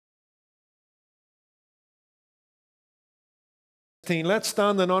Let's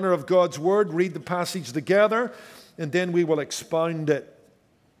stand in honor of God's word, read the passage together, and then we will expound it.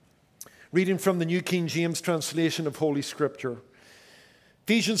 Reading from the New King James translation of Holy Scripture.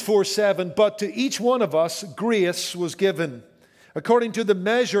 Ephesians 4:7, but to each one of us grace was given, according to the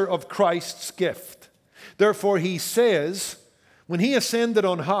measure of Christ's gift. Therefore he says, when he ascended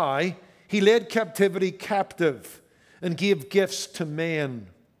on high, he led captivity captive and gave gifts to men.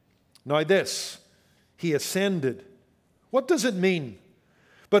 Now this, he ascended. What does it mean?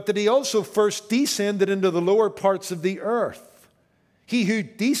 But that he also first descended into the lower parts of the earth. He who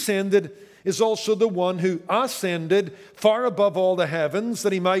descended is also the one who ascended far above all the heavens,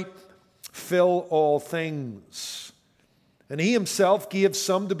 that he might fill all things. And he himself gave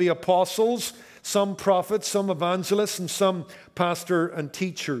some to be apostles, some prophets, some evangelists, and some pastors and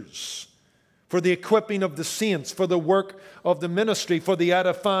teachers, for the equipping of the saints, for the work of the ministry, for the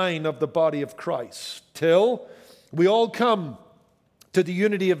edifying of the body of Christ, till we all come to the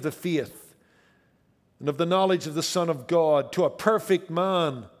unity of the faith and of the knowledge of the Son of God, to a perfect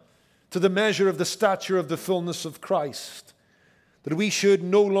man, to the measure of the stature of the fullness of Christ, that we should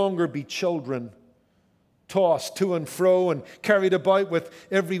no longer be children, tossed to and fro and carried about with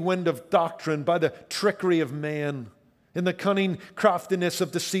every wind of doctrine by the trickery of men, in the cunning craftiness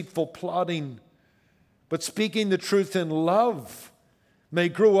of deceitful plotting, but speaking the truth in love, may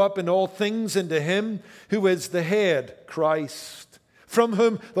grow up in all things into him who is the head, Christ, from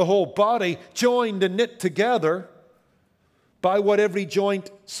whom the whole body, joined and knit together by what every joint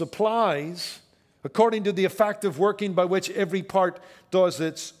supplies, according to the effective working by which every part does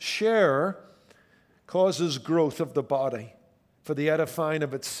its share, causes growth of the body for the edifying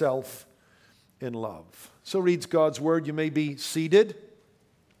of itself in love. So reads God's word. You may be seated.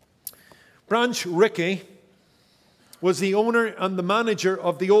 Branch Rickey was the owner and the manager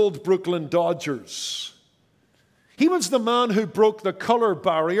of the old Brooklyn Dodgers. He was the man who broke the color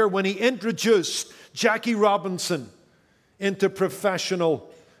barrier when he introduced Jackie Robinson into professional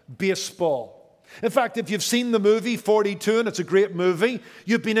baseball. In fact, if you've seen the movie 42, and it's a great movie,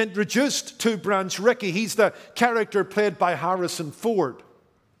 you've been introduced to Branch Rickey. He's the character played by Harrison Ford.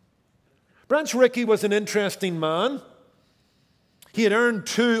 Branch Rickey was an interesting man. He had earned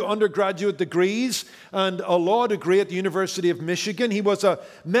 2 undergraduate degrees and a law degree at the University of Michigan. He was a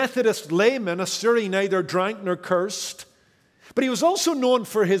Methodist lay minister. He neither drank nor cursed. But he was also known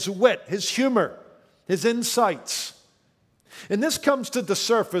for his wit, his humor, his insights. And this comes to the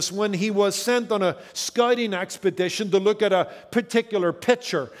surface when he was sent on a scouting expedition to look at a particular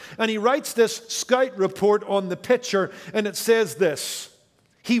pitcher. And he writes this scout report on the pitcher, and it says this: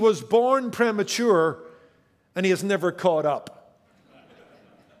 he was born premature and he has never caught up.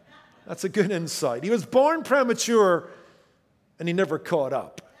 That's a good insight. He was born premature and he never caught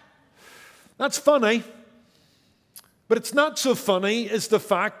up. That's funny, but it's not so funny is the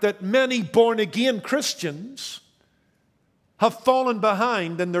fact that many born-again Christians have fallen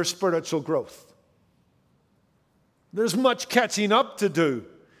behind in their spiritual growth. There's much catching up to do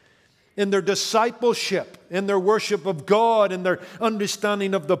in their discipleship, in their worship of God, in their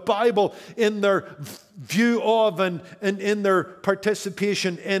understanding of the Bible, in their view of and in their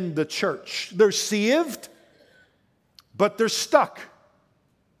participation in the church. They're saved, but they're stuck.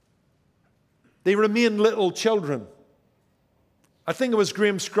 They remain little children. I think it was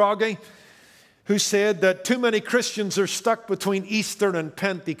Graham Scroggie who said that too many Christians are stuck between Easter and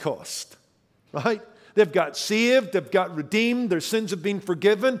Pentecost, right? They've got saved, they've got redeemed, their sins have been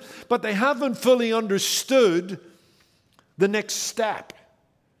forgiven, but they haven't fully understood the next step.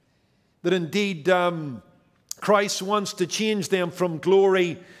 That indeed Christ wants to change them from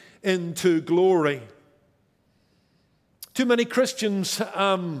glory into glory. Too many Christians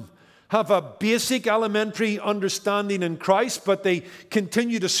have a basic elementary understanding in Christ, but they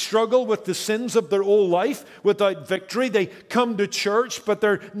continue to struggle with the sins of their whole life without victory. They come to church, but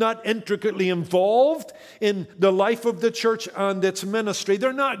they're not intricately involved in the life of the church and its ministry.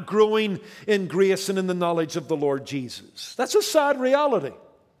 They're not growing in grace and in the knowledge of the Lord Jesus. That's a sad reality.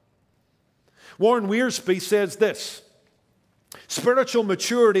 Warren Wiersbe says this: spiritual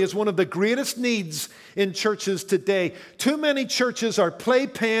maturity is one of the greatest needs in churches today. Too many churches are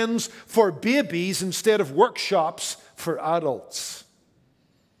playpens for babies instead of workshops for adults.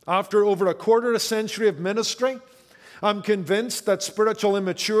 After over a quarter of a century of ministry, I'm convinced that spiritual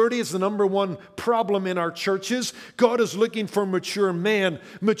immaturity is the number one problem in our churches. God is looking for mature men,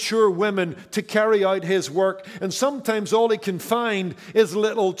 mature women to carry out His work. And sometimes all He can find is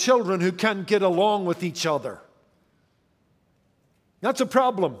little children who can't get along with each other. That's a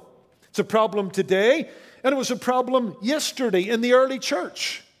problem. It's a problem today, and it was a problem yesterday in the early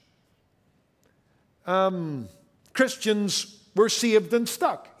church. Christians were saved and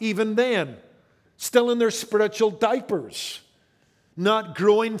stuck, even then, still in their spiritual diapers, not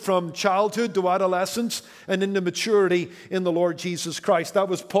growing from childhood to adolescence and into maturity in the Lord Jesus Christ. That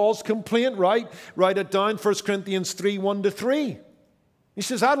was Paul's complaint, right? Write it down, 1 Corinthians 3, 1-3. He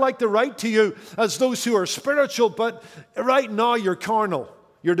says, I'd like to write to you as those who are spiritual, but right now you're carnal.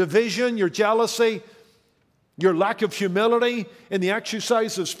 Your division, your jealousy, your lack of humility in the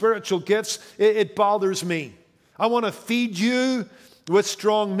exercise of spiritual gifts, it bothers me. I want to feed you with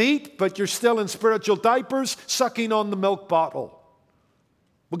strong meat, but you're still in spiritual diapers, sucking on the milk bottle.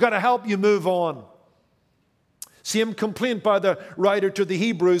 We've got to help you move on. Same complaint by the writer to the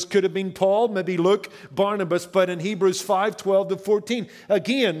Hebrews could have been Paul, maybe Luke, Barnabas, but in Hebrews 5, 12-14,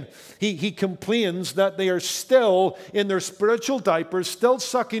 again, he complains that they are still in their spiritual diapers, still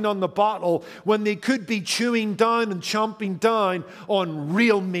sucking on the bottle when they could be chewing down and chomping down on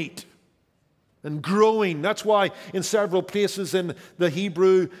real meat and growing. That's why in several places in the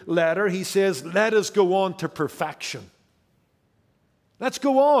Hebrew letter, he says, let us go on to perfection. Let's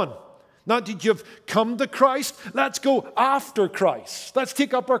go on. Not that you've come to Christ, let's go after Christ. Let's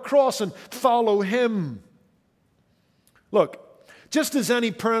take up our cross and follow Him. Look, just as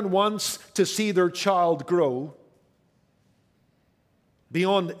any parent wants to see their child grow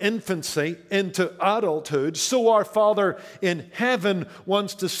beyond infancy into adulthood, so our Father in heaven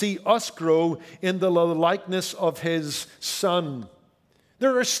wants to see us grow in the likeness of His Son.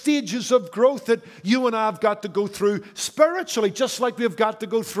 There are stages of growth that you and I have got to go through spiritually, just like we've got to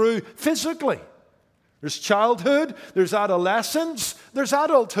go through physically. There's childhood, there's adolescence, there's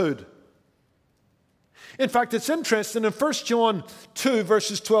adulthood. In fact, it's interesting, in 1 John 2,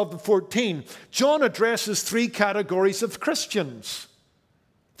 verses 12-14, John addresses three categories of Christians.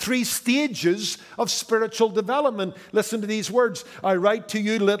 Three stages of spiritual development. Listen to these words. I write to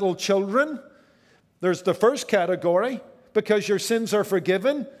you, little children. There's the first category. Because your sins are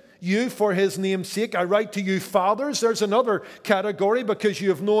forgiven, you for His name's sake. I write to you, fathers. There's another category, because you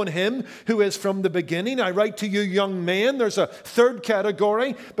have known Him who is from the beginning. I write to you, young men. There's a third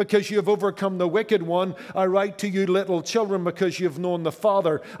category, because you have overcome the wicked one. I write to you, little children, because you have known the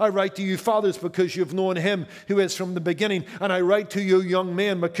Father. I write to you, fathers, because you have known Him who is from the beginning. And I write to you, young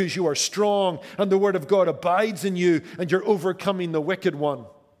men, because you are strong, and the word of God abides in you, and you're overcoming the wicked one.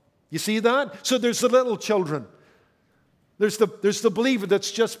 You see that? So there's the little children. There's the believer that's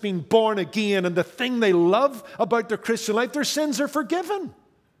just been born again, and the thing they love about their Christian life, their sins are forgiven.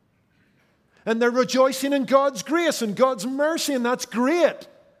 And they're rejoicing in God's grace and God's mercy, and that's great.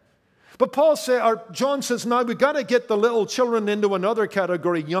 But John says, now we've got to get the little children into another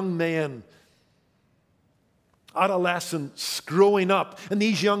category, young men. Adolescents growing up. And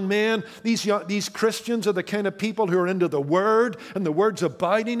these young men, these Christians are the kind of people who are into the Word, and the Word's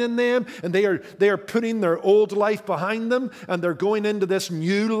abiding in them, and they are putting their old life behind them, and they're going into this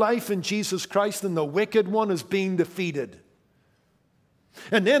new life in Jesus Christ, and the wicked one is being defeated.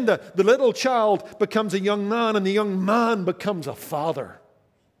 And then the little child becomes a young man, and the young man becomes a father.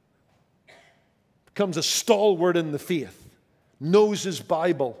 Becomes a stalwart in the faith. Knows his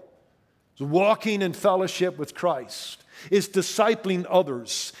Bible. Walking in fellowship with Christ, is discipling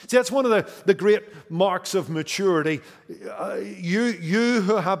others. See, that's one of the great marks of maturity. You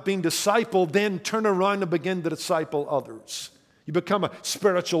who have been discipled then turn around and begin to disciple others. You become a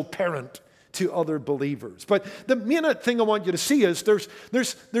spiritual parent to other believers. But the main thing I want you to see is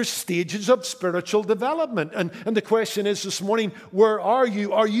there's stages of spiritual development. And the question is this morning, where are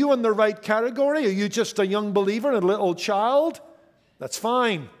you? Are you in the right category? Are you just a young believer, a little child? That's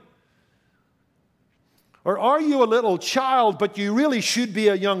fine. Or are you a little child, but you really should be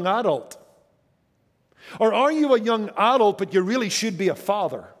a young adult? Or are you a young adult, but you really should be a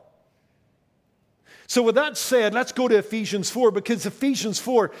father? So with that said, let's go to Ephesians 4, because Ephesians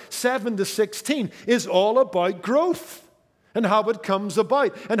 4, 7-16 is all about growth and how it comes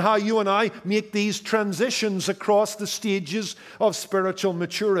about and how you and I make these transitions across the stages of spiritual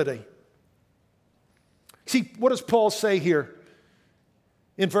maturity. See, what does Paul say here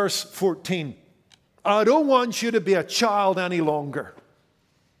in verse 14? I don't want you to be a child any longer.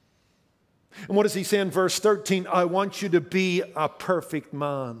 And what does he say in verse 13? I want you to be a perfect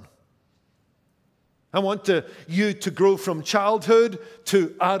man. I want you to grow from childhood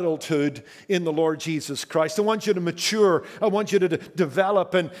to adulthood in the Lord Jesus Christ. I want you to mature. I want you to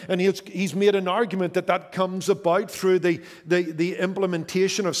develop. And he's made an argument that comes about through the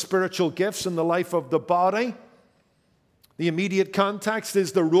implementation of spiritual gifts in the life of the body. The immediate context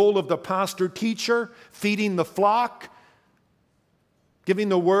is the role of the pastor-teacher, feeding the flock. giving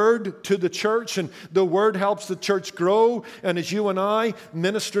the Word to the church, and the Word helps the church grow. And as you and I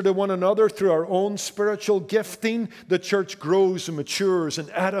minister to one another through our own spiritual gifting, the church grows and matures and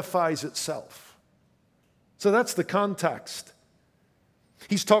edifies itself. So that's the context.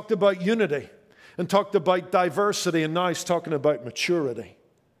 He's talked about unity and talked about diversity, and now he's talking about maturity.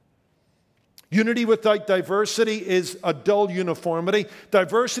 Unity without diversity is a dull uniformity.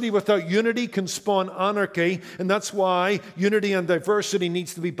 Diversity without unity can spawn anarchy, and that's why unity and diversity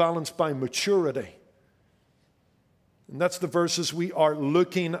needs to be balanced by maturity. And that's the verses we are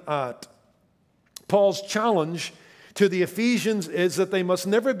looking at. Paul's challenge to the Ephesians is that they must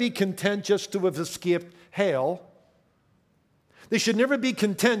never be content just to have escaped hell. They should never be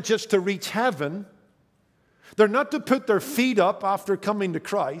content just to reach heaven. They're not to put their feet up after coming to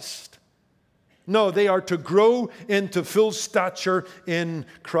Christ. No, they are to grow into full stature in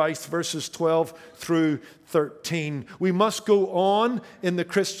Christ, verses 12 through 13. We must go on in the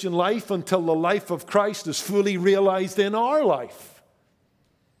Christian life until the life of Christ is fully realized in our life.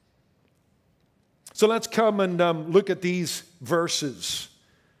 So let's come and look at these verses.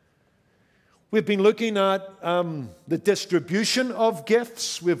 We've been looking at the distribution of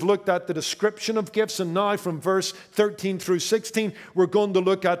gifts. We've looked at the description of gifts. And now from verse 13 through 16, we're going to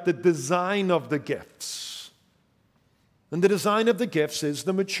look at the design of the gifts. And the design of the gifts is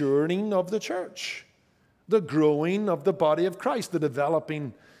the maturing of the church, the growing of the body of Christ, the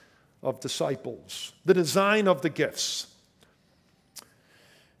developing of disciples. The design of the gifts.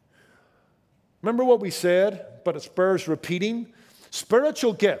 Remember what we said, but it bears repeating?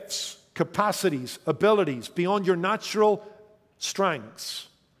 Spiritual gifts, capacities, abilities beyond your natural strengths,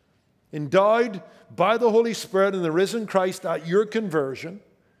 endowed by the Holy Spirit and the risen Christ at your conversion,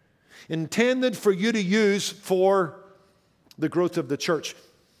 intended for you to use for the growth of the church.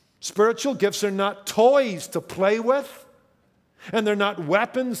 Spiritual gifts are not toys to play with, and they're not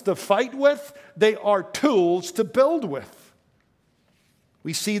weapons to fight with. They are tools to build with.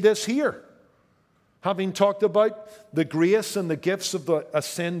 We see this here. Having talked about the grace and the gifts of the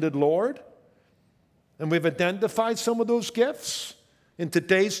ascended Lord, and we've identified some of those gifts. In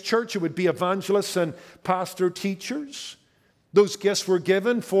today's church, it would be evangelists and pastor teachers. Those gifts were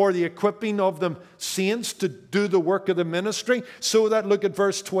given for the equipping of the saints to do the work of the ministry, so that, look at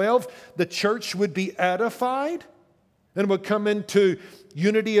verse 12, the church would be edified and would come into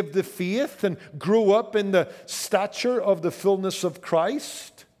unity of the faith and grow up in the stature of the fullness of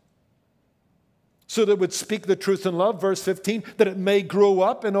Christ. So that it would speak the truth in love, verse 15, that it may grow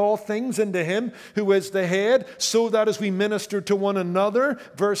up in all things into Him who is the head, so that as we minister to one another,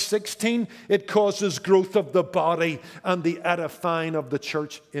 verse 16, it causes growth of the body and the edifying of the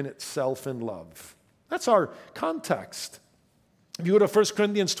church in itself in love. That's our context. If you go to 1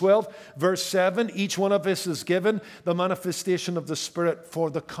 Corinthians 12, verse 7, each one of us is given the manifestation of the Spirit for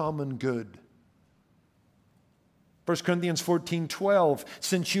the common good. 1 Corinthians 14:12,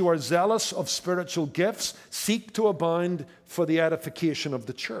 since you are zealous of spiritual gifts, seek to abound for the edification of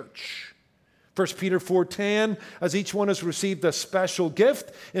the church. 1 Peter 4:10, as each one has received a special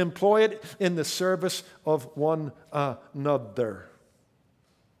gift, employ it in the service of one another.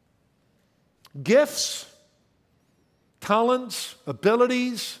 Gifts, talents,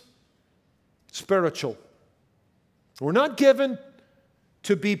 abilities, spiritual. We're not given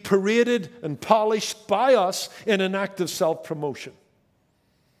to be paraded and polished by us in an act of self-promotion.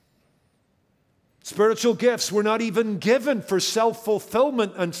 Spiritual gifts were not even given for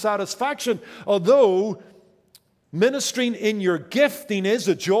self-fulfillment and satisfaction, although ministering in your gifting is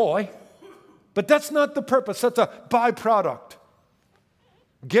a joy, but that's not the purpose. That's a byproduct.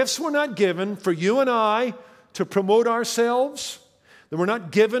 Gifts were not given for you and I to promote ourselves. They were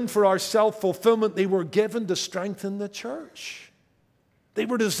not given for our self-fulfillment. They were given to strengthen the church. They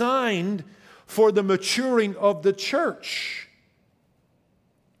were designed for the maturing of the church.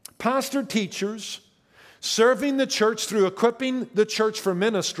 Pastor teachers serving the church through equipping the church for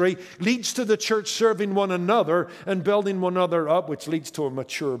ministry leads to the church serving one another and building one another up, which leads to a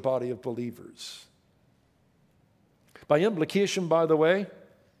mature body of believers. By implication, by the way,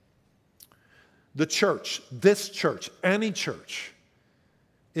 the church, this church, any church,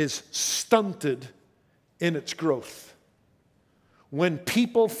 is stunted in its growth when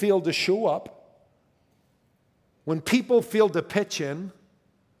people fail to show up, when people fail to pitch in,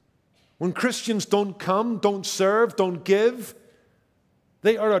 when Christians don't come, don't serve, don't give.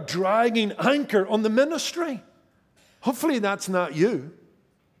 They are a dragging anchor on the ministry. Hopefully that's not you,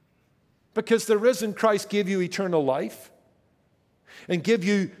 because the risen Christ gave you eternal life and give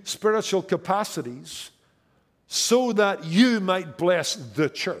you spiritual capacities so that you might bless the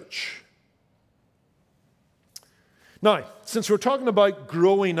church. Now, since we're talking about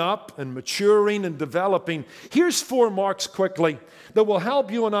growing up and maturing and developing, here's 4 marks quickly that will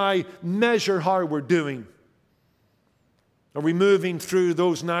help you and I measure how we're doing. Are we moving through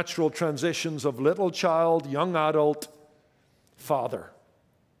those natural transitions of little child, young adult, father?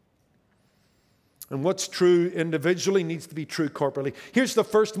 And what's true individually needs to be true corporately. Here's the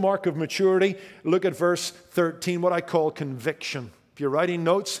first mark of maturity. Look at verse 13, what I call conviction. If you're writing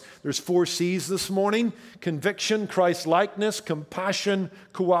notes, there's 4 C's this morning: conviction, Christ-likeness, compassion,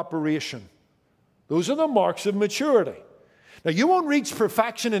 cooperation. Those are the marks of maturity. Now, you won't reach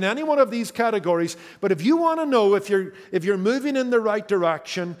perfection in any one of these categories, but if you want to know if you're moving in the right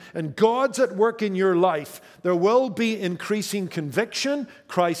direction and God's at work in your life, there will be increasing conviction,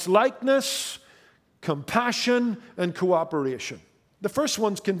 Christ-likeness, compassion, and cooperation. The first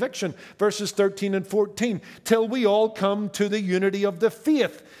one's conviction, verses 13 and 14. Till we all come to the unity of the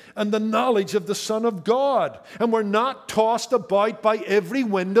faith and the knowledge of the Son of God, and we're not tossed about by every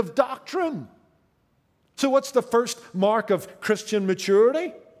wind of doctrine. So what's the first mark of Christian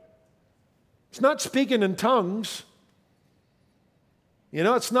maturity? It's not speaking in tongues.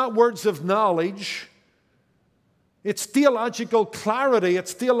 It's not words of knowledge. It's theological clarity.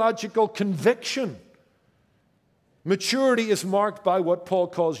 It's theological conviction. Maturity is marked by what Paul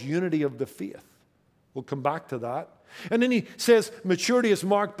calls unity of the faith. We'll come back to that. And then he says maturity is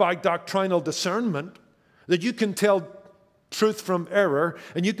marked by doctrinal discernment, that you can tell truth from error,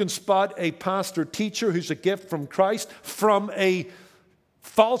 and you can spot a pastor teacher who's a gift from Christ from a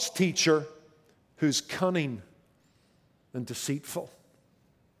false teacher who's cunning and deceitful.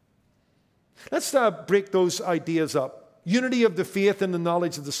 Let's break those ideas up. Unity of the faith and the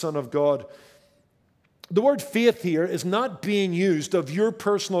knowledge of the Son of God. The word faith here is not being used of your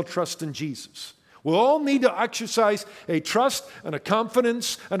personal trust in Jesus. We all need to exercise a trust and a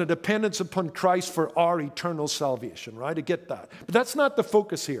confidence and a dependence upon Christ for our eternal salvation, right? I get that. But that's not the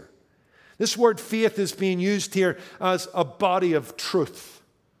focus here. This word faith is being used here as a body of truth.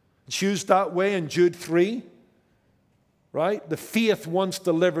 It's used that way in Jude 3, right? The faith once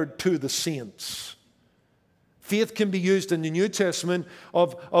delivered to the saints. Faith can be used in the New Testament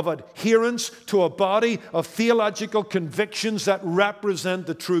of adherence to a body of theological convictions that represent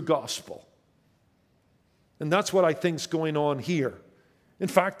the true gospel. And that's what I think is going on here. In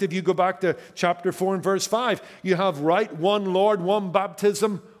fact, if you go back to chapter 4 and verse 5, you have one Lord, one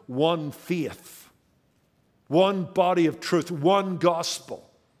baptism, one faith. One body of truth, one gospel.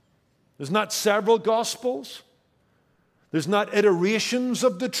 There's not several gospels. There's not iterations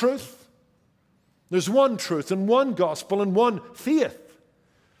of the truth. There's one truth and one gospel and one faith.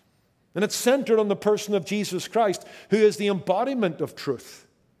 And it's centered on the person of Jesus Christ, who is the embodiment of truth.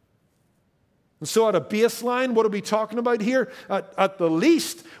 And so at a baseline, what are we talking about here? At the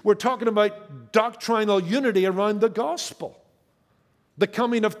least, we're talking about doctrinal unity around the gospel. The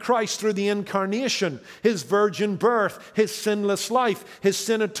coming of Christ through the incarnation, His virgin birth, His sinless life, His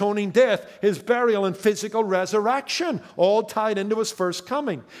sin-atoning death, His burial and physical resurrection, all tied into His first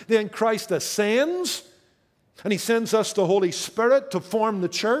coming. Then Christ ascends, and He sends us the Holy Spirit to form the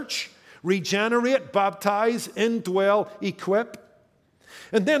church, regenerate, baptize, indwell, equip.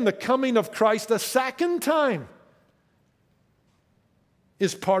 And then the coming of Christ a second time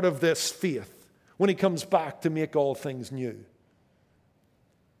is part of this faith when He comes back to make all things new.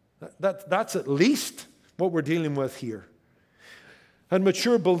 That's at least what we're dealing with here. And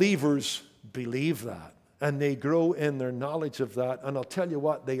mature believers believe that, and they grow in their knowledge of that. And I'll tell you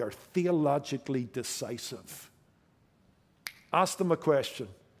what, they are theologically decisive. Ask them a question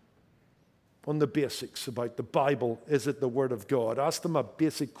on the basics about the Bible. Is it the Word of God? Ask them a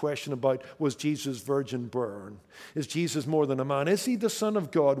basic question about, was Jesus virgin born? Is Jesus more than a man? Is He the Son of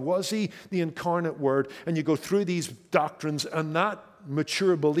God? Was He the incarnate Word? And you go through these doctrines, and that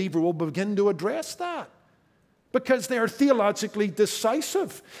mature believer will begin to address that because they are theologically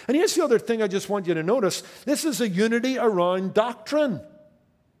decisive. And here's the other thing I just want you to notice. This is a unity around doctrine.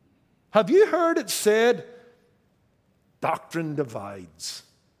 Have you heard it said, doctrine divides,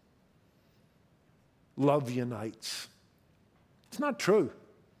 love unites? It's not true.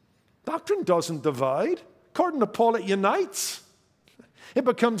 Doctrine doesn't divide. According to Paul, it unites. It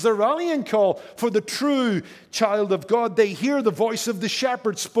becomes a rallying call for the true child of God. They hear the voice of the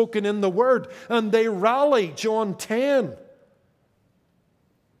shepherd spoken in the Word, and they rally. John 10.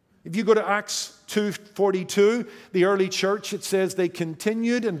 If you go to Acts 2:42, the early church, it says they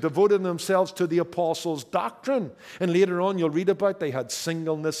continued and devoted themselves to the apostles' doctrine. And later on, you'll read about they had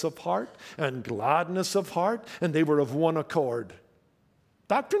singleness of heart and gladness of heart, and they were of one accord.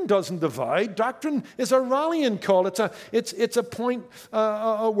 Doctrine doesn't divide. Doctrine is a rallying call. It's a point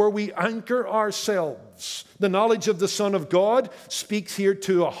where we anchor ourselves. The knowledge of the Son of God speaks here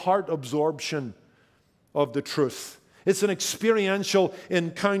to a heart absorption of the truth. It's an experiential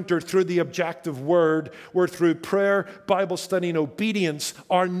encounter through the objective word, where through prayer, Bible study, and obedience,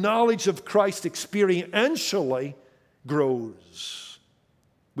 our knowledge of Christ experientially grows.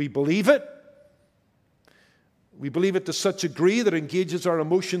 We believe it. We believe it to such a degree that it engages our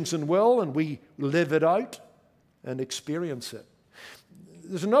emotions and will, and we live it out and experience it.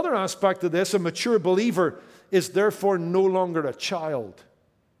 There's another aspect of this. A mature believer is therefore no longer a child,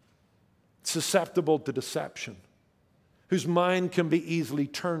 susceptible to deception, whose mind can be easily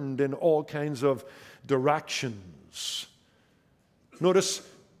turned in all kinds of directions. Notice,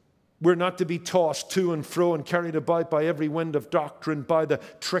 we're not to be tossed to and fro and carried about by every wind of doctrine, by the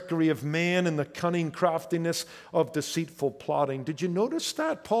trickery of man and the cunning craftiness of deceitful plotting. Did you notice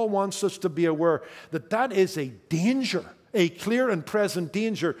that? Paul wants us to be aware that that is a danger, a clear and present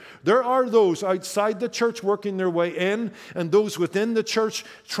danger. There are those outside the church working their way in, and those within the church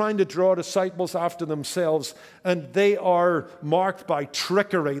trying to draw disciples after themselves, and they are marked by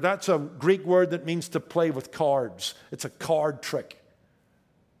trickery. That's a Greek word that means to play with cards. It's a card trick.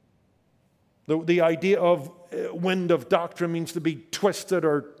 The idea of wind of doctrine means to be twisted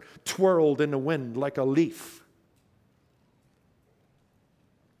or twirled in the wind like a leaf.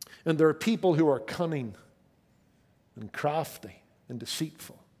 And there are people who are cunning and crafty and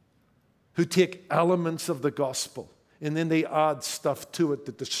deceitful, who take elements of the gospel and then they add stuff to it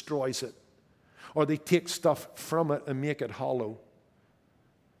that destroys it, or they take stuff from it and make it hollow.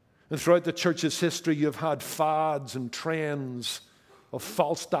 And throughout the church's history, you've had fads and trends of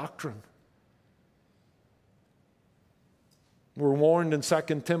false doctrine. We're warned in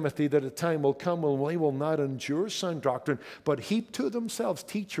 2 Timothy that a time will come when they will not endure sound doctrine, but heap to themselves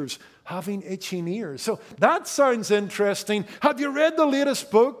teachers having itching ears. So that sounds interesting. Have you read the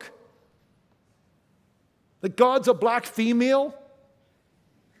latest book? That God's a black female?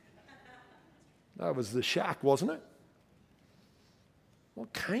 That was the shack, wasn't it? All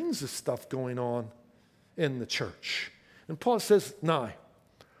kinds of stuff going on in the church. And Paul says, now,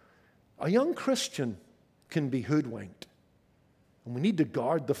 a young Christian can be hoodwinked. And we need to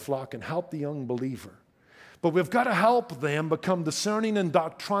guard the flock and help the young believer. But we've got to help them become discerning and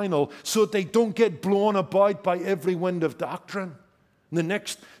doctrinal so that they don't get blown about by every wind of doctrine. The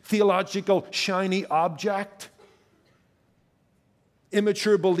next theological shiny object.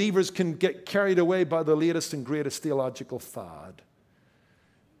 Immature believers can get carried away by the latest and greatest theological fad.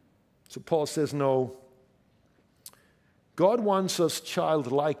 So Paul says, no. God wants us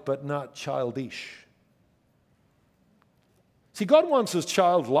childlike but not childish. See, God wants us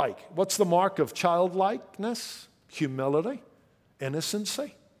childlike. What's the mark of childlikeness? Humility,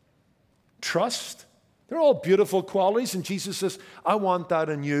 innocency, trust. They're all beautiful qualities, and Jesus says, I want that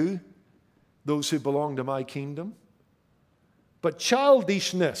in you, those who belong to my kingdom. But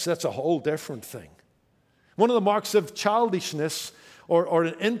childishness, that's a whole different thing. One of the marks of childishness or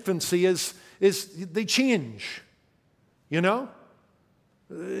an infancy is they change, you know?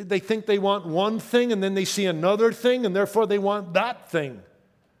 They think they want one thing, and then they see another thing, and therefore they want that thing.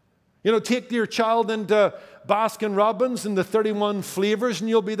 You know, take your child into Baskin-Robbins and the 31 flavors, and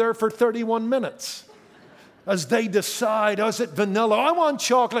you'll be there for 31 minutes as they decide, oh, is it vanilla? I want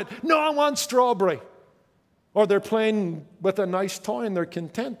chocolate. No, I want strawberry. Or they're playing with a nice toy, and they're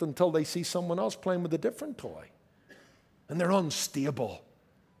content until they see someone else playing with a different toy. And they're unstable,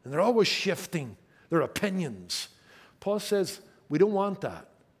 and they're always shifting their opinions. Paul says, we don't want that.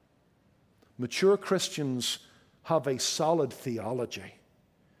 Mature Christians have a solid theology.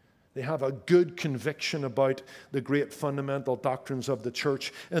 They have a good conviction about the great fundamental doctrines of the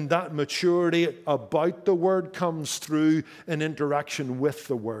church. And that maturity about the Word comes through an interaction with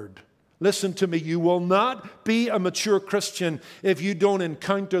the Word. Listen to me, you will not be a mature Christian if you don't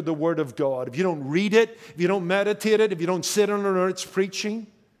encounter the Word of God. If you don't read it, if you don't meditate it, if you don't sit under its preaching,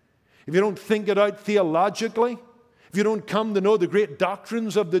 if you don't think it out theologically, if you don't come to know the great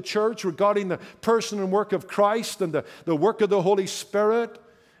doctrines of the church regarding the person and work of Christ and the work of the Holy Spirit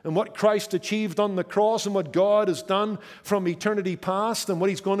and what Christ achieved on the cross and what God has done from eternity past and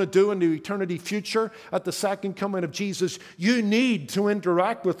what He's going to do in the eternity future at the second coming of Jesus, you need to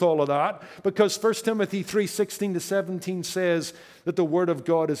interact with all of that, because 1 Timothy 3:16-17 says that the Word of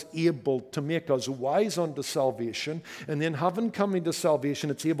God is able to make us wise unto salvation, and then having come into salvation,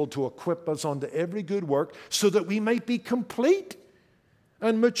 it's able to equip us unto every good work so that we might be complete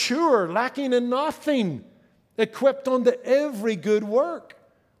and mature, lacking in nothing, equipped unto every good work.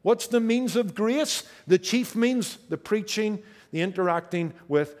 What's the means of grace? The chief means the preaching, the interacting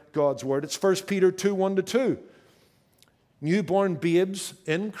with God's Word. It's 1 Peter 2, 1-2. Newborn babes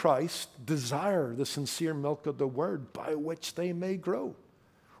in Christ desire the sincere milk of the Word by which they may grow.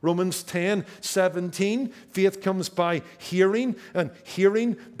 Romans 10, 17, faith comes by hearing, and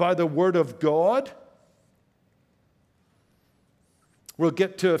hearing by the Word of God. We'll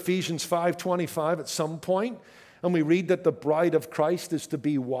get to Ephesians 5:25 at some point, and we read that the bride of Christ is to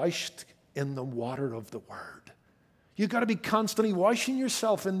be washed in the water of the Word. You've got to be constantly washing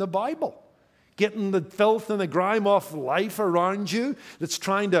yourself in the Bible, getting the filth and the grime off life around you that's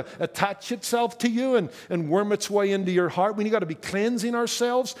trying to attach itself to you and worm its way into your heart. We've got to be cleansing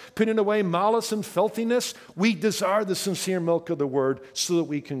ourselves, putting away malice and filthiness. We desire the sincere milk of the Word so that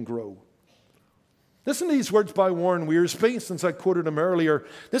we can grow. Listen to these words by Warren Wiersbe, since I quoted him earlier.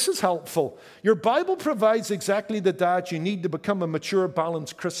 This is helpful. Your Bible provides exactly the diet you need to become a mature,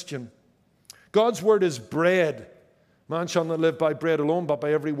 balanced Christian. God's Word is bread. Man shall not live by bread alone, but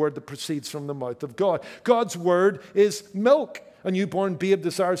by every word that proceeds from the mouth of God. God's Word is milk. A newborn babe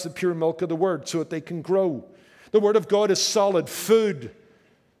desires the pure milk of the Word so that they can grow. The Word of God is solid food.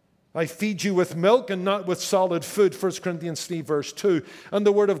 I feed you with milk and not with solid food, 1 Corinthians 3, verse 2. And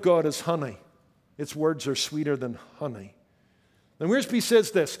the Word of God is honey. Its words are sweeter than honey. And Wiersbe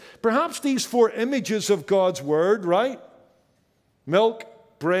says this, perhaps these four images of God's Word, right?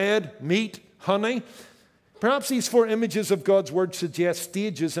 Milk, bread, meat, honey. Perhaps these four images of God's Word suggest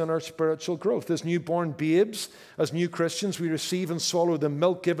stages in our spiritual growth. As newborn babes, as new Christians, we receive and swallow the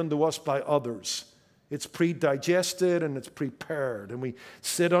milk given to us by others. It's pre-digested and it's prepared. And we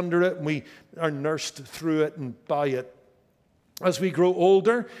sit under it and we are nursed through it and by it. As we grow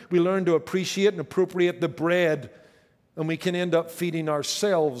older, we learn to appreciate and appropriate the bread, and we can end up feeding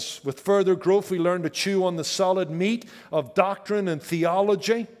ourselves. With further growth, we learn to chew on the solid meat of doctrine and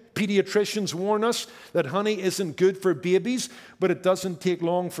theology. Pediatricians warn us that honey isn't good for babies, but it doesn't take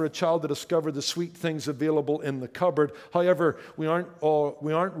long for a child to discover the sweet things available in the cupboard. However, we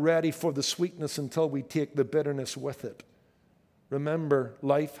aren't ready for the sweetness until we take the bitterness with it. Remember,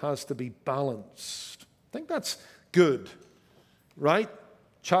 life has to be balanced. I think that's good. Right?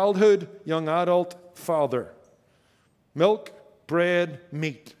 Childhood, young adult, father. Milk, bread,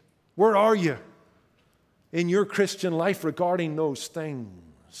 meat. Where are you in your Christian life regarding those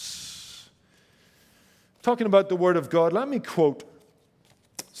things? Talking about the Word of God, let me quote.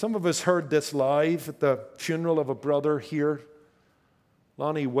 Some of us heard this live at the funeral of a brother here,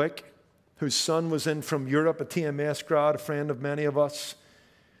 Lonnie Wick, whose son was in from Europe, a TMS grad, a friend of many of us.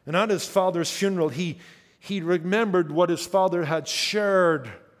 And at his father's funeral, he remembered what his father had shared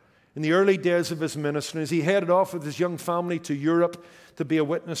in the early days of his ministry as he headed off with his young family to Europe to be a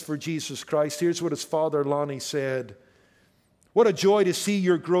witness for Jesus Christ. Here's what his father, Lonnie, said. What a joy to see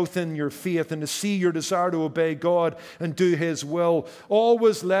your growth in your faith and to see your desire to obey God and do His will.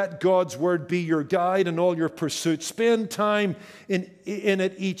 Always let God's Word be your guide in all your pursuits. Spend time in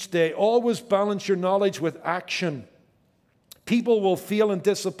it each day. Always balance your knowledge with action. People will fail and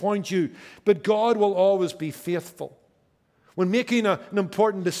disappoint you, but God will always be faithful. When making an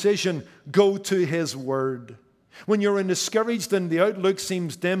important decision, go to His Word. When you're discouraged and the outlook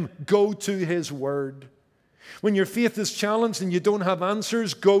seems dim, go to His Word. When your faith is challenged and you don't have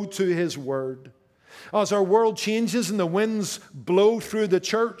answers, go to His Word. As our world changes and the winds blow through the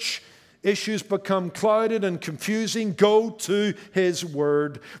church, issues become clouded and confusing, go to His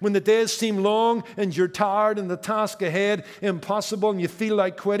Word. When the days seem long and you're tired and the task ahead impossible and you feel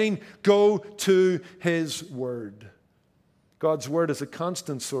like quitting, go to His Word. God's Word is a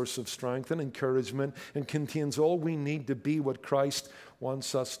constant source of strength and encouragement and contains all we need to be what Christ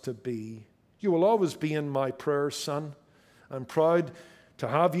wants us to be. You will always be in my prayers, son. I'm proud to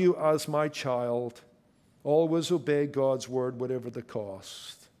have you as my child. Always obey God's Word, whatever the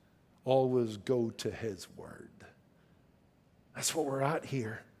cost. Always go to His Word. That's what we're at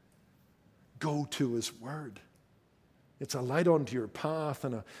here. Go to His Word. It's a light unto your path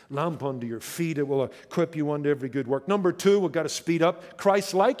and a lamp unto your feet. It will equip you unto every good work. Number 2, we've got to speed up.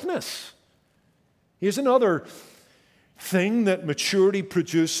 Christ-likeness. Here's another thing that maturity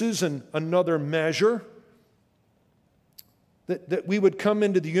produces and another measure. That we would come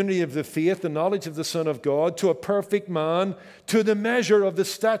into the unity of the faith, the knowledge of the Son of God, to a perfect man, to the measure of the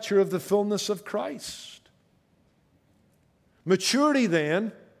stature of the fullness of Christ. Maturity,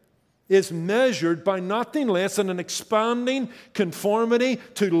 then, is measured by nothing less than an expanding conformity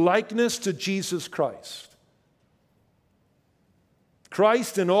to likeness to Jesus Christ.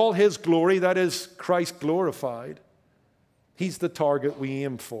 Christ in all His glory, that is, Christ glorified, He's the target we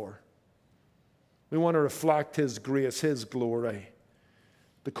aim for. We want to reflect His grace, His glory.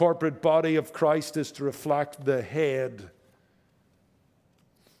 The corporate body of Christ is to reflect the head,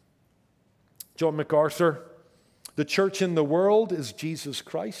 John MacArthur, the church in the world is Jesus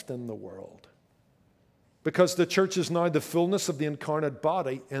Christ in the world. Because the church is now the fullness of the incarnate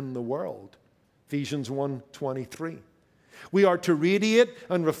body in the world. Ephesians 1:23. We are to radiate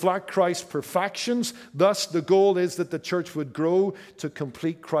and reflect Christ's perfections. Thus, the goal is that the church would grow to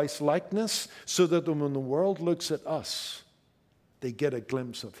complete Christ's likeness so that when the world looks at us, they get a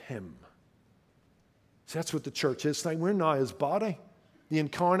glimpse of Him. So that's what the church is. We're now His body. The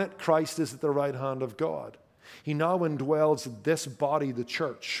incarnate Christ is at the right hand of God. He now indwells this body, the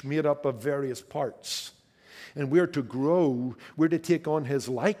church, made up of various parts. And we're to grow, we're to take on His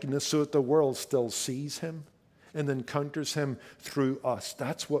likeness so that the world still sees Him and encounters Him through us.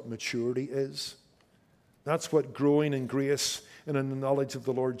 That's what maturity is. That's what growing in grace and in the knowledge of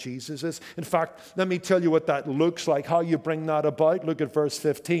the Lord Jesus is. In fact, let me tell you what that looks like, how you bring that about. Look at verse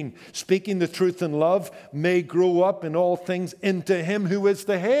 15. Speaking the truth in love may grow up in all things into Him who is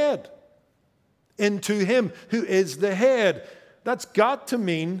the head. Into Him who is the head. That's got to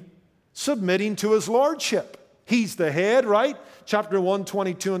mean submitting to His lordship. He's the head, right? Chapter 1,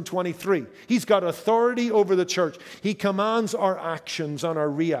 22 and 23. He's got authority over the church. He commands our actions and our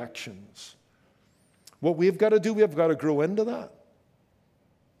reactions. What we've got to do, we've got to grow into that.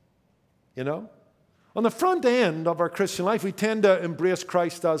 You know? On the front end of our Christian life, we tend to embrace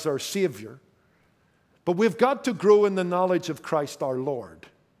Christ as our Savior. But we've got to grow in the knowledge of Christ our Lord.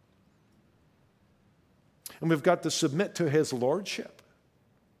 And we've got to submit to His lordship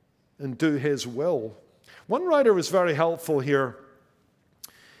and do His will. One writer was very helpful here.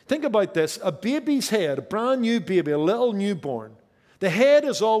 Think about this. A baby's head, a brand new baby, a little newborn, the head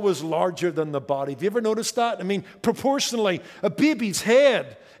is always larger than the body. Have you ever noticed that? I mean, proportionally, a baby's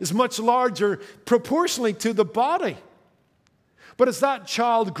head is much larger proportionally to the body. But as that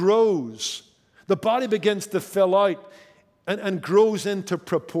child grows, the body begins to fill out and grows into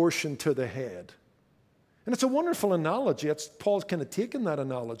proportion to the head. And it's a wonderful analogy. Paul's kind of taken that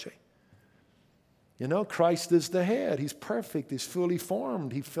analogy. You know, Christ is the head. He's perfect. He's fully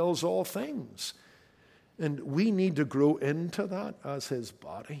formed. He fills all things. And we need to grow into that as His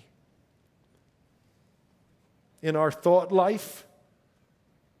body. In our thought life,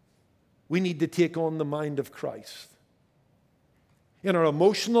 we need to take on the mind of Christ. In our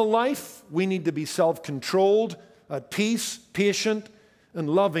emotional life, we need to be self-controlled, at peace, patient, and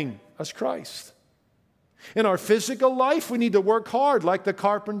loving as Christ. In our physical life, we need to work hard like the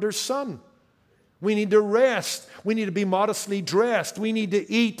carpenter's son. We need to rest. We need to be modestly dressed. We need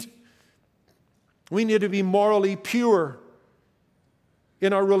to eat. We need to be morally pure.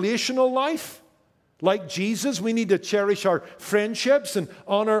 In our relational life, like Jesus, we need to cherish our friendships and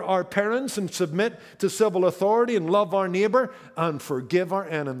honor our parents and submit to civil authority and love our neighbor and forgive our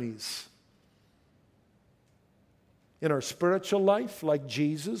enemies. In our spiritual life, like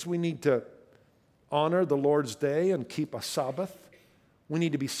Jesus, we need to honor the Lord's day and keep a Sabbath. We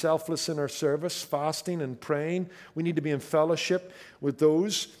need to be selfless in our service, fasting and praying. We need to be in fellowship with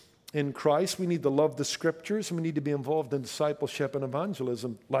those in Christ. We need to love the Scriptures, and we need to be involved in discipleship and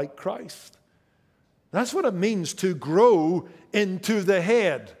evangelism like Christ. That's what it means to grow into the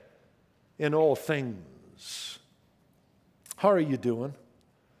head in all things. How are you doing?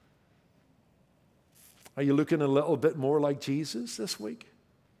 Are you looking a little bit more like Jesus this week?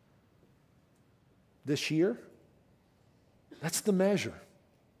 This year? That's the measure.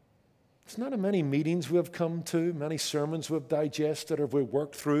 It's not how many meetings we've come to, many sermons we've digested, or we've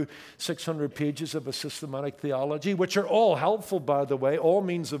worked through 600 pages of a systematic theology, which are all helpful, by the way, all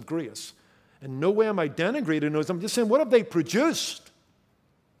means of grace. In no way am I denigrating those. I'm just saying, what have they produced?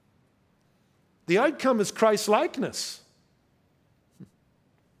 The outcome is Christ-likeness.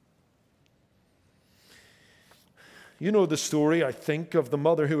 You know the story, I think, of the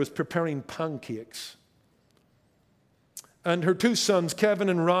mother who was preparing pancakes. And her two sons, Kevin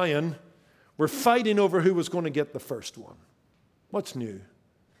and Ryan, were fighting over who was going to get the first one. What's new?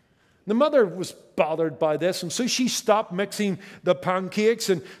 The mother was bothered by this, and so she stopped mixing the pancakes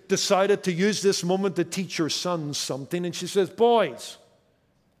and decided to use this moment to teach her sons something. And she says, boys,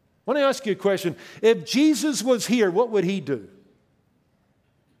 I want to ask you a question. If Jesus was here, what would He do?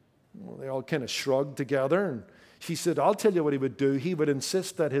 Well, they all kind of shrugged together, and she said, I'll tell you what He would do. He would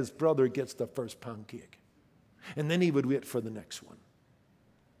insist that his brother gets the first pancake. And then he would wait for the next one.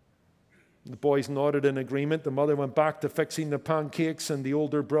 The boys nodded in agreement. The mother went back to fixing the pancakes, and the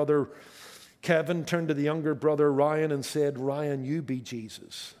older brother, Kevin, turned to the younger brother, Ryan, and said, Ryan, you be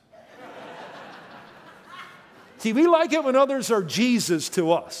Jesus. See, we like it when others are Jesus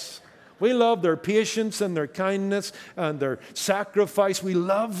to us. We love their patience and their kindness and their sacrifice. We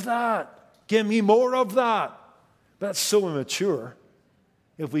love that. Give me more of that. That's so immature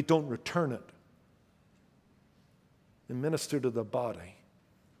if we don't return it and minister to the body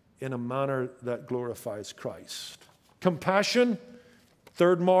in a manner that glorifies Christ. Compassion,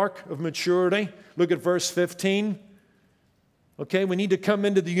 third mark of maturity. Look at verse 15. Okay, we need to come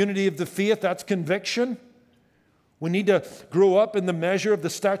into the unity of the faith. That's conviction. We need to grow up in the measure of the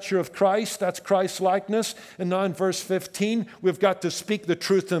stature of Christ. That's Christ-likeness. And now in verse 15, we've got to speak the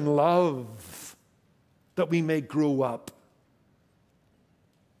truth in love that we may grow up.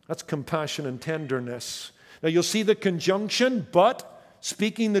 That's compassion and tenderness. Now you'll see the conjunction, but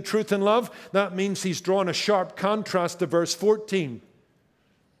speaking the truth in love, that means he's drawn a sharp contrast to verse 14.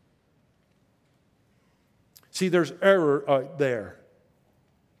 See, there's error out there.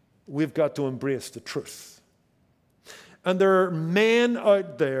 We've got to embrace the truth. And there are men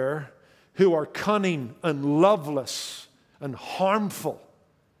out there who are cunning and loveless and harmful.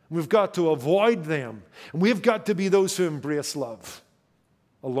 We've got to avoid them. And we've got to be those who embrace love,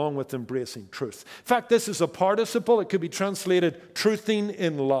 along with embracing truth. In fact, this is a participle. It could be translated truthing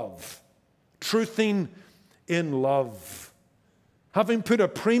in love. Truthing in love. Having put a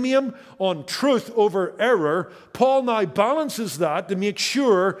premium on truth over error, Paul now balances that to make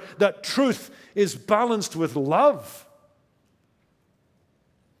sure that truth is balanced with love.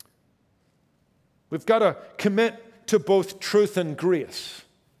 We've got to commit to both truth and grace,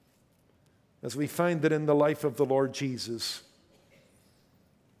 as we find it in the life of the Lord Jesus.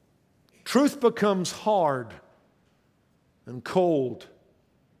 Truth becomes hard and cold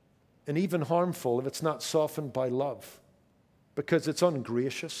and even harmful if it's not softened by love, because it's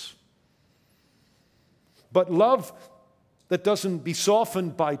ungracious. But love that doesn't be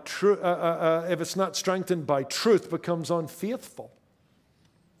softened by truth, if it's not strengthened by truth, becomes unfaithful.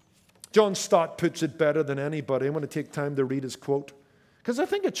 John Stott puts it better than anybody. I'm going to take time to read his quote, because I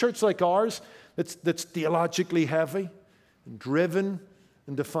think a church like ours that's theologically heavy and driven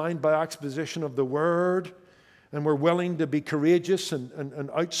and defined by exposition of the Word, and we're willing to be courageous and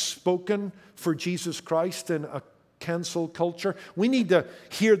outspoken for Jesus Christ in a cancel culture, we need to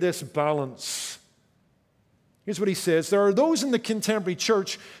hear this balance. Here's what he says. There are those in the contemporary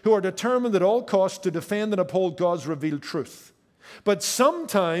church who are determined at all costs to defend and uphold God's revealed truth. But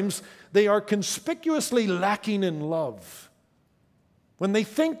sometimes they are conspicuously lacking in love. When they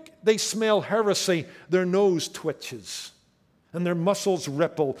think they smell heresy, their nose twitches and their muscles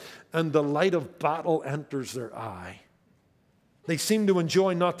ripple and the light of battle enters their eye. They seem to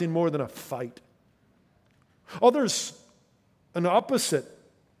enjoy nothing more than a fight. Others, an opposite,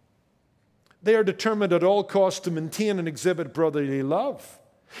 they are determined at all costs to maintain and exhibit brotherly love.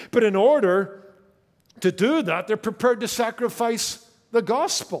 But in order to do that, they're prepared to sacrifice the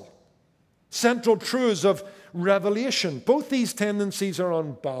gospel, central truths of revelation. Both these tendencies are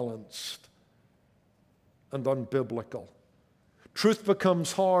unbalanced and unbiblical. Truth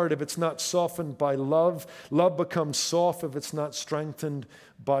becomes hard if it's not softened by love. Love becomes soft if it's not strengthened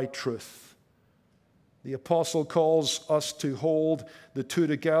by truth. The apostle calls us to hold the two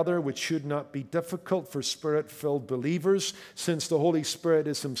together, which should not be difficult for Spirit-filled believers, since the Holy Spirit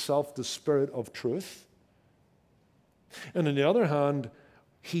is himself the Spirit of truth. And on the other hand,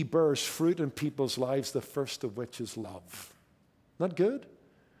 he bears fruit in people's lives, the first of which is love. Not good?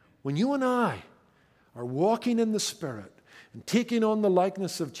 When you and I are walking in the Spirit and taking on the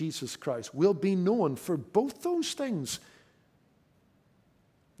likeness of Jesus Christ, we'll be known for both those things.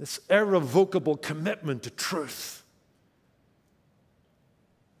 This irrevocable commitment to truth.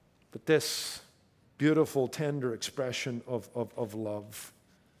 But this beautiful, tender expression of love.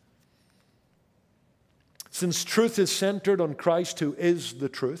 Since truth is centered on Christ, who is the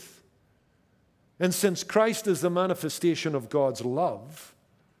truth, and since Christ is the manifestation of God's love,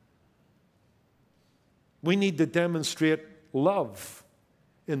 we need to demonstrate love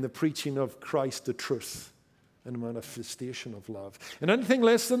in the preaching of Christ, the truth, and manifestation of love. And anything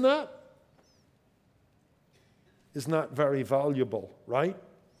less than that is not very valuable, right?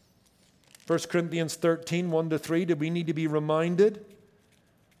 1 Corinthians 13, 1-3, do we need to be reminded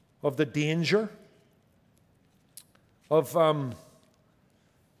of the danger of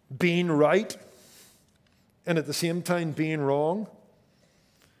being right and at the same time being wrong?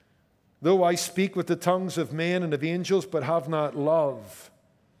 Though I speak with the tongues of men and of angels, but have not love,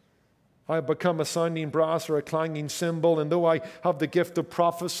 I have become a sounding brass or a clanging cymbal. And though I have the gift of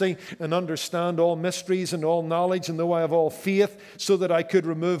prophecy and understand all mysteries and all knowledge, and though I have all faith so that I could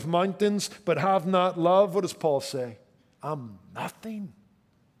remove mountains, but have not love, what does Paul say? I'm nothing.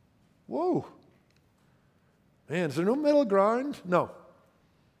 Whoa. Man, is there no middle ground? No.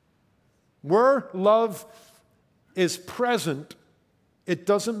 Where love is present, it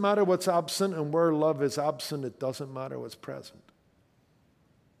doesn't matter what's absent, and where love is absent, it doesn't matter what's present.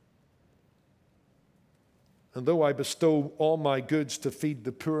 And though I bestow all my goods to feed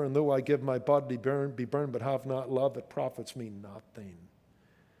the poor, and though I give my body be burned, but have not love, it profits me nothing.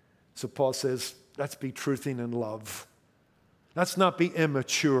 So Paul says, let's be truthing in love. Let's not be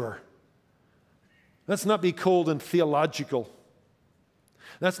immature. Let's not be cold and theological.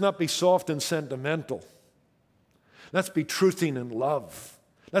 Let's not be soft and sentimental. Let's be truthing in love.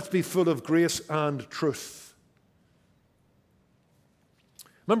 Let's be full of grace and truth.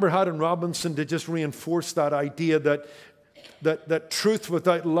 Remember Haddon Robinson to just reinforce that idea that truth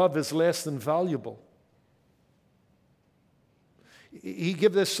without love is less than valuable. He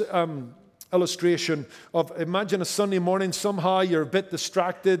gave this illustration of, imagine a Sunday morning, somehow you're a bit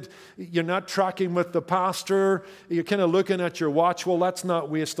distracted, you're not tracking with the pastor, you're kind of looking at your watch. Well, let's not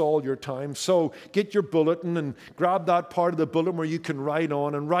waste all your time. So get your bulletin and grab that part of the bulletin where you can write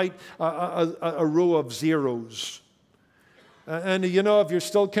on and write a row of zeros. And you know, if you're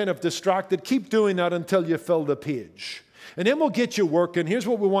still kind of distracted, keep doing that until you fill the page. And then we'll get you working. Here's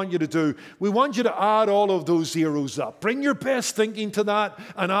what we want you to do. We want you to add all of those zeros up. Bring your best thinking to that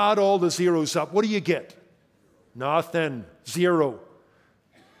and add all the zeros up. What do you get? Nothing. Zero.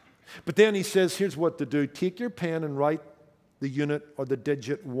 But then he says, here's what to do. Take your pen and write the unit or the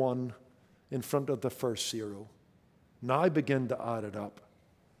digit 1 in front of the first zero. Now begin to add it up.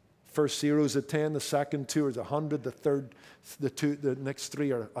 First zero is a 10, the second 2 is 100, the third, the next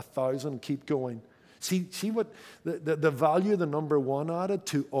 3 are 1,000. Keep going. See what the value of the number 1 added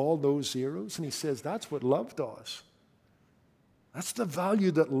to all those zeros? And he says that's what love does. That's the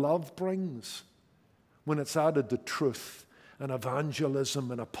value that love brings when it's added to truth and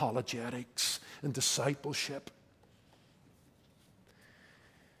evangelism and apologetics and discipleship.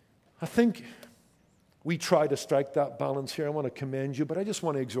 I think we try to strike that balance here. I want to commend you, but I just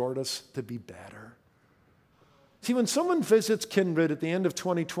want to exhort us to be better. See, when someone visits Kindred at the end of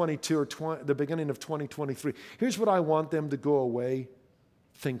 2022 or the beginning of 2023, here's what I want them to go away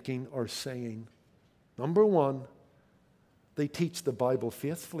thinking or saying. Number 1, they teach the Bible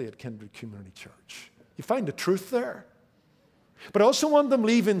faithfully at Kindred Community Church. You find the truth there. But I also want them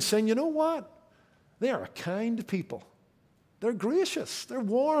leaving saying, you know what? They are a kind people. They're gracious. They're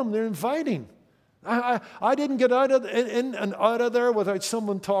warm. They're inviting. I didn't get in and out of there without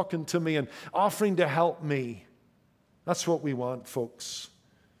someone talking to me and offering to help me. That's what we want, folks.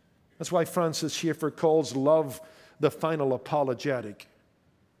 That's why Francis Schaeffer calls love the final apologetic.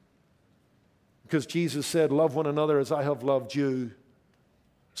 Because Jesus said, love one another as I have loved you,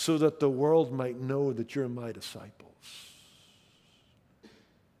 so that the world might know that you're my disciples.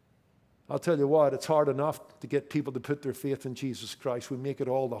 I'll tell you what, it's hard enough to get people to put their faith in Jesus Christ. We make it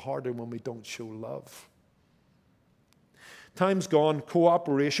all the harder when we don't show love. Time's gone,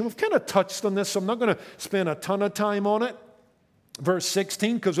 cooperation. We've kind of touched on this, so I'm not going to spend a ton of time on it. Verse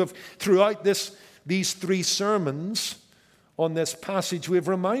 16, because throughout these 3 sermons on this passage, we've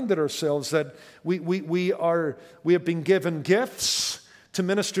reminded ourselves that we have been given gifts to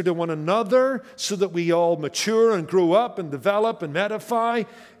minister to one another so that we all mature and grow up and develop and edify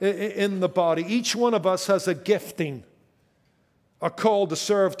in the body. Each one of us has a gifting, a call to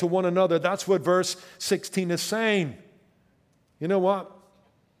serve to one another. That's what verse 16 is saying. You know what?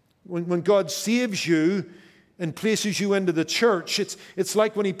 When God saves you and places you into the church, it's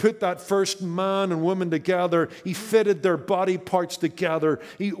like when He put that first man and woman together, He fitted their body parts together.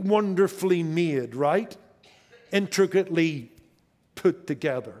 He wonderfully made, right? Intricately put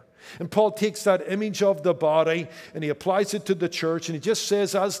together. And Paul takes that image of the body and he applies it to the church, and he just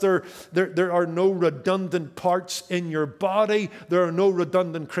says, as there are no redundant parts in your body, there are no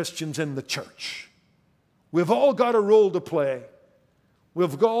redundant Christians in the church. We've all got a role to play.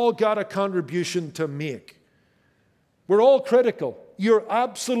 We've all got a contribution to make. We're all critical. You're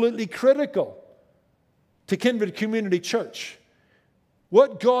absolutely critical to Kindred Community Church.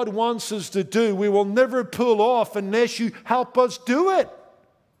 What God wants us to do, we will never pull off unless you help us do it.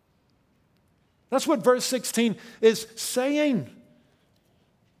 That's what verse 16 is saying.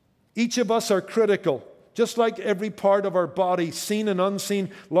 Each of us are critical. Just like every part of our body, seen and unseen,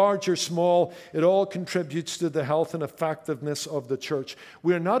 large or small, it all contributes to the health and effectiveness of the church.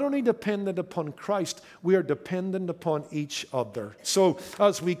 We are not only dependent upon Christ, we are dependent upon each other. So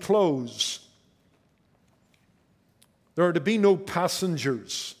as we close, there are to be no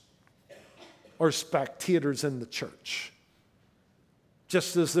passengers or spectators in the church.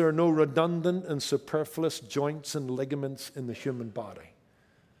 Just as there are no redundant and superfluous joints and ligaments in the human body.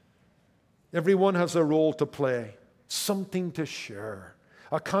 Everyone has a role to play, something to share,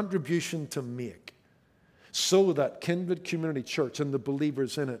 a contribution to make, so that Kindred Community Church and the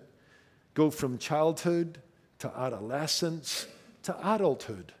believers in it go from childhood to adolescence to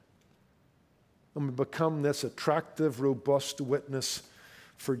adulthood and we become this attractive, robust witness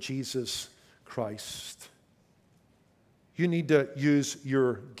for Jesus Christ. You need to use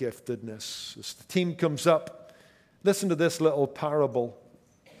your giftedness. As the team comes up, listen to this little parable.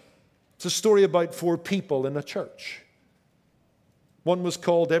 It's a story about 4 people in a church. One was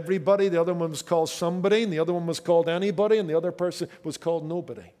called everybody, the other one was called somebody, and the other one was called anybody, and the other person was called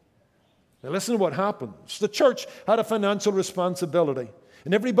nobody. Now listen to what happens. The church had a financial responsibility,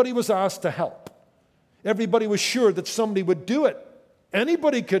 and everybody was asked to help. Everybody was sure that somebody would do it.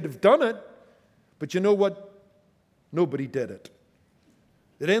 Anybody could have done it, but you know what? Nobody did it.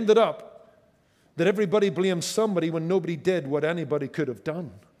 It ended up that everybody blamed somebody when nobody did what anybody could have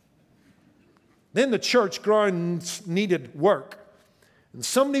done. Then the church grounds needed work. And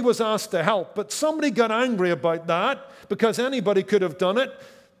somebody was asked to help, but somebody got angry about that because anybody could have done it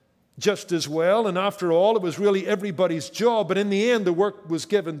just as well. And after all, it was really everybody's job. But in the end, the work was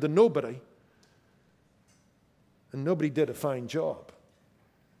given to nobody. And nobody did a fine job.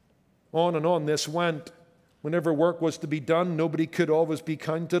 On and on this went. Whenever work was to be done, nobody could always be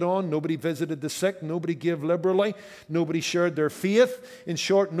counted on. Nobody visited the sick. Nobody gave liberally. Nobody shared their faith. In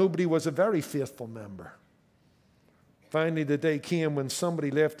short, nobody was a very faithful member. Finally, the day came when somebody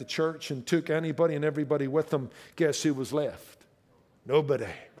left the church and took anybody and everybody with them. Guess who was left? Nobody.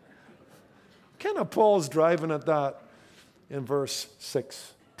 Kind of Paul's driving at that in verse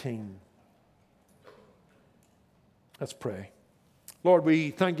 16. Let's pray. Lord,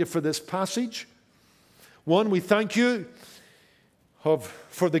 we thank you for this passage. One, we thank you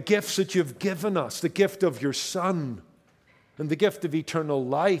for the gifts that you've given us, the gift of your Son and the gift of eternal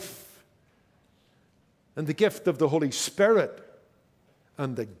life and the gift of the Holy Spirit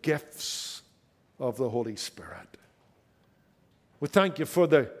and the gifts of the Holy Spirit. We thank you for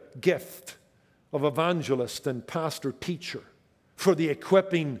the gift of evangelist and pastor teacher, for the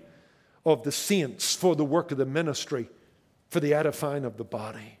equipping of the saints, for the work of the ministry, for the edifying of the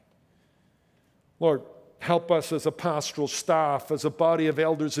body. Lord, help us as a pastoral staff, as a body of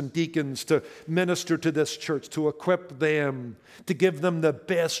elders and deacons to minister to this church, to equip them, to give them the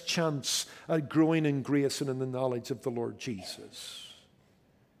best chance at growing in grace and in the knowledge of the Lord Jesus.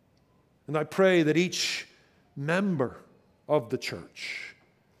 And I pray that each member of the church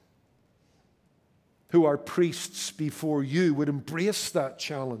who are priests before you would embrace that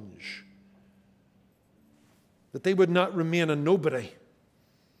challenge, that they would not remain a nobody,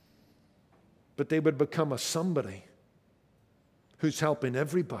 but they would become a somebody who's helping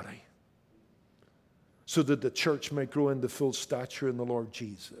everybody so that the church may grow into full stature in the Lord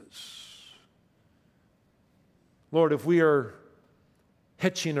Jesus. Lord, if we are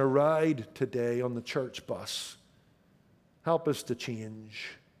hitching a ride today on the church bus, help us to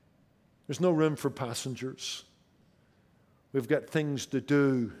change. There's no room for passengers. We've got things to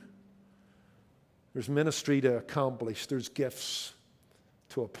do. There's ministry to accomplish. There's gifts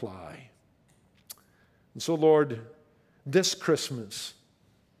to apply. And so, Lord, this Christmas,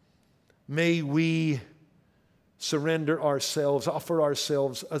 may we surrender ourselves, offer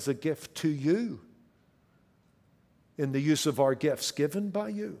ourselves as a gift to you in the use of our gifts given by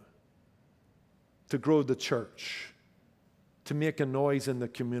you to grow the church, to make a noise in the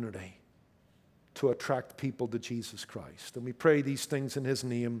community, to attract people to Jesus Christ. And we pray these things in His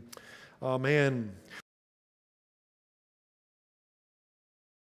name. Amen.